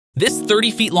This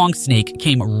 30 feet long snake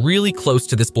came really close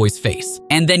to this boy's face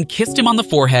and then kissed him on the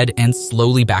forehead and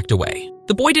slowly backed away.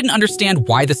 The boy didn't understand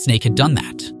why the snake had done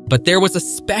that, but there was a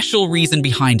special reason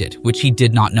behind it which he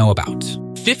did not know about.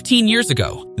 15 years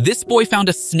ago, this boy found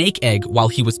a snake egg while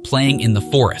he was playing in the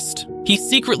forest. He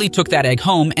secretly took that egg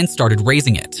home and started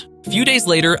raising it. A few days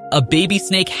later, a baby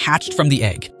snake hatched from the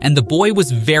egg, and the boy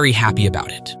was very happy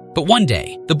about it. But one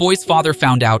day, the boy's father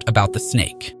found out about the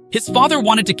snake. His father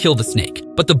wanted to kill the snake,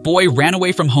 but the boy ran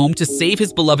away from home to save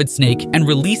his beloved snake and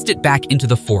released it back into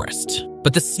the forest.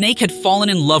 But the snake had fallen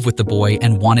in love with the boy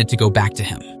and wanted to go back to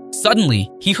him. Suddenly,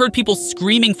 he heard people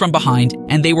screaming from behind,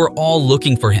 and they were all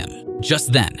looking for him.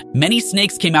 Just then, many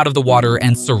snakes came out of the water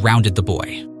and surrounded the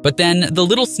boy. But then, the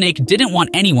little snake didn't want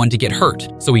anyone to get hurt,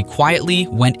 so he quietly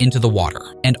went into the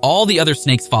water, and all the other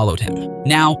snakes followed him.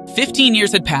 Now, 15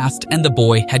 years had passed, and the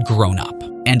boy had grown up.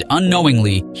 And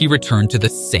unknowingly, he returned to the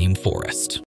same forest.